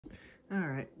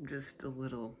Alright, just a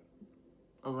little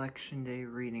election day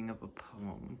reading of a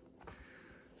poem.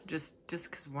 Just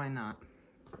 'cause why not?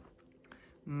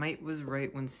 Might was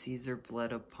right when Caesar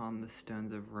bled upon the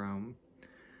stones of Rome.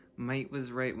 Might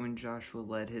was right when Joshua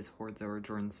led his hordes o'er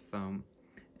Jordan's foam.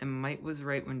 And might was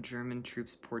right when German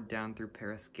troops poured down through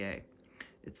Paris gay.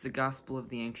 It's the gospel of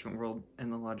the ancient world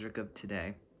and the logic of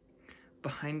today.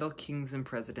 Behind all kings and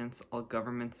presidents, all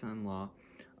governments and law,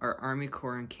 are army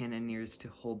corps and cannoneers to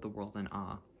hold the world in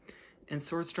awe. And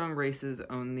sword-strong races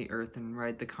own the earth and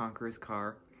ride the conqueror's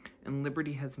car, and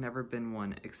liberty has never been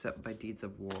won except by deeds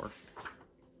of war.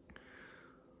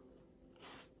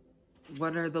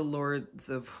 What are the lords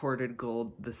of hoarded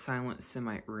gold, the silent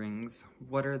Semite rings?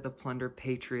 What are the plundered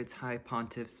patriots, high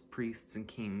pontiffs, priests, and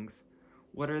kings?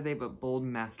 What are they but bold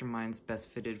masterminds best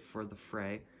fitted for the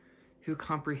fray, who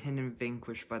comprehend and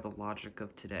vanquish by the logic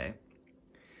of today?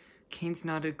 Cain's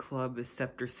knotted club is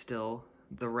scepter still,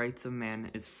 the rights of man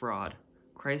is fraud.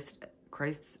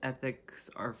 Christ's ethics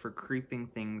are for creeping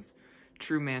things,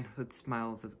 true manhood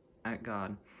smiles at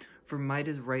God. For might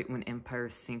is right when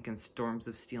empires sink in storms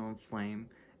of steel and flame,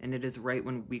 and it is right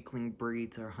when weakling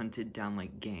breeds are hunted down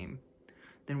like game.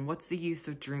 Then what's the use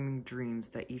of dreaming dreams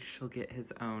that each shall get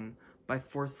his own, by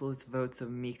forceless votes of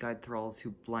meek-eyed thralls who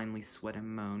blindly sweat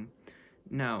and moan?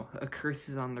 No, a curse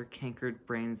is on their cankered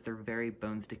brains, their very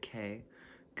bones decay.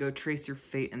 Go trace your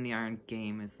fate in the iron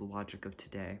game is the logic of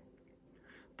today.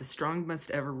 The strong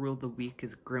must ever rule the weak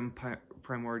is grim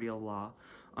primordial law.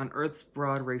 On earth's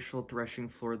broad racial threshing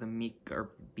floor the meek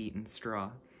are beaten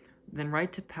straw. Then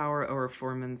ride to power o'er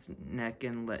foeman's neck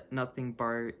and let nothing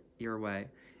bar your way.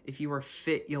 If you are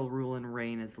fit, you'll rule and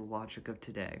reign is the logic of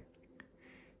today.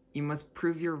 You must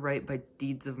prove your right by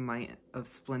deeds of might, of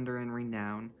splendor and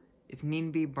renown. If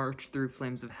need be, march through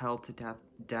flames of hell to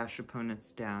dash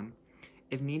opponents down.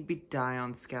 If need be, die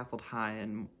on scaffold high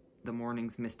in the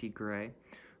morning's misty gray.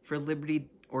 For liberty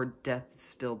or death is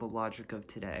still the logic of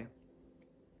today.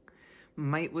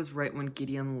 Might was right when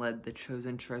Gideon led the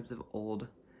chosen tribes of old,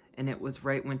 and it was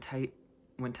right when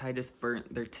Titus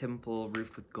burnt their temple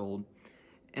roofed with gold.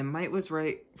 And might was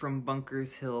right from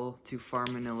Bunker's Hill to far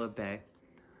Manila Bay.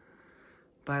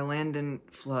 By land and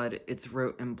flood, it's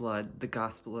wrote in blood, the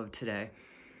gospel of today.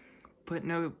 Put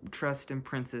no trust in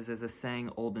princes as a saying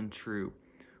old and true.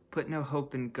 Put no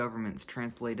hope in governments,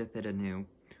 translateth it anew.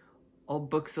 All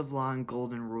books of law and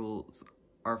golden rules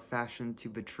are fashioned to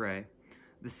betray.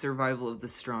 The survival of the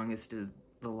strongest is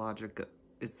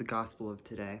the gospel of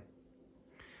today.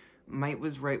 Might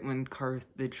was right when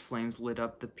Carthage flames lit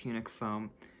up the Punic foam,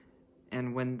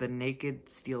 and when the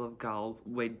naked steel of Gaul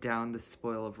weighed down the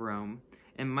spoil of Rome.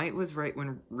 And might was right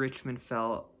when Richmond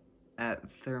fell at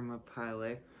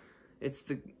Thermopylae. It's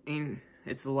the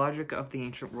logic of the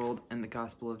ancient world and the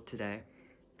gospel of today.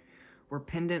 Where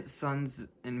pendant suns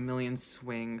and millions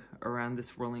swing around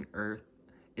this whirling earth,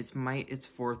 its might is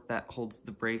forth that holds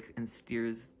the brake and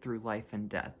steers through life and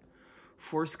death.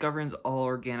 Force governs all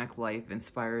organic life,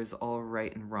 inspires all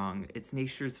right and wrong. It's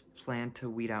nature's plan to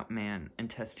weed out man and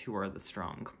test who are the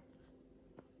strong.